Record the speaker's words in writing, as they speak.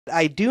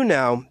I do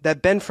know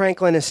that Ben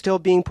Franklin is still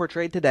being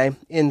portrayed today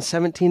in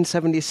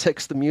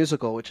 1776, the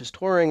musical, which is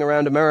touring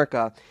around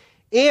America.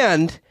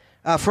 And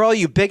for all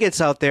you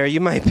bigots out there, you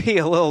might be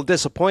a little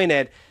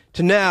disappointed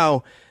to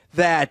know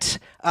that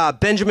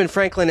Benjamin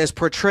Franklin is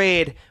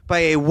portrayed by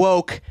a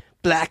woke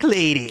black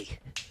lady.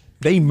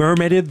 They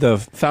mermaided the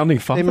founding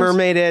fathers? They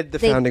mermaided the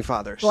founding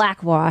fathers.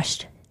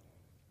 Blackwashed.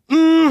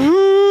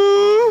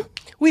 Mm-hmm.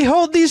 We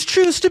hold these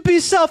truths to be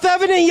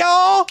self-evident,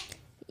 y'all.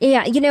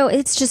 Yeah,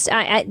 it's just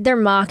they're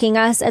mocking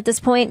us at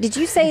this point. Did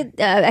you say,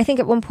 I think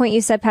at one point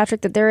you said,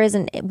 Patrick, that there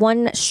isn't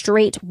one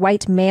straight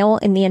white male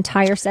in the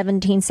entire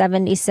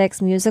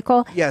 1776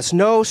 musical? Yes,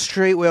 no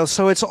straight whales.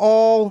 So it's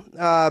all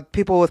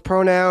people with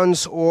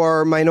pronouns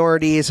or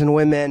minorities and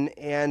women,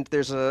 and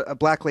there's a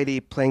black lady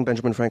playing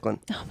Benjamin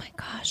Franklin. Oh my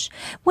gosh.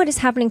 What is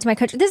happening to my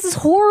country? This is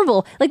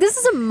horrible. Like, this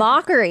is a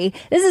mockery.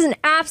 This is an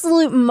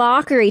absolute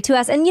mockery to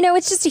us. And,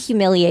 it's just a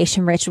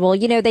humiliation ritual.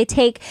 They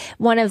take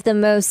one of the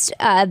most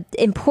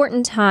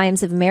important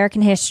times of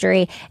American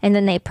history, and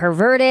then they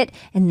pervert it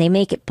and they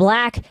make it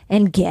black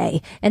and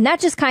gay, and that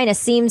just kind of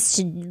seems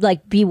to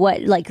be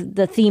what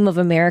the theme of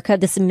America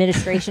this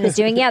administration is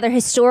doing. Yeah, they're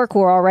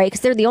historical, all right,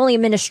 because they're the only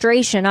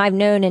administration I've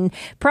known in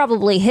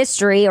probably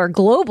history or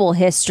global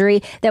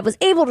history that was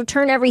able to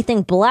turn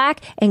everything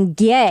black and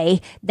gay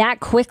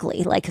that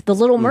quickly, like the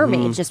Little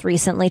Mermaid just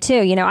recently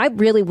too. I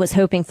really was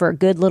hoping for a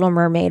good Little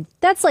Mermaid.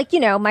 That's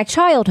my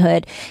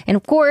childhood, and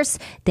of course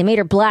they made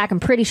her black.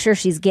 I'm pretty sure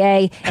she's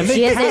gay. If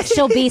she isn't,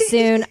 she'll be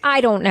soon.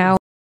 I don't know.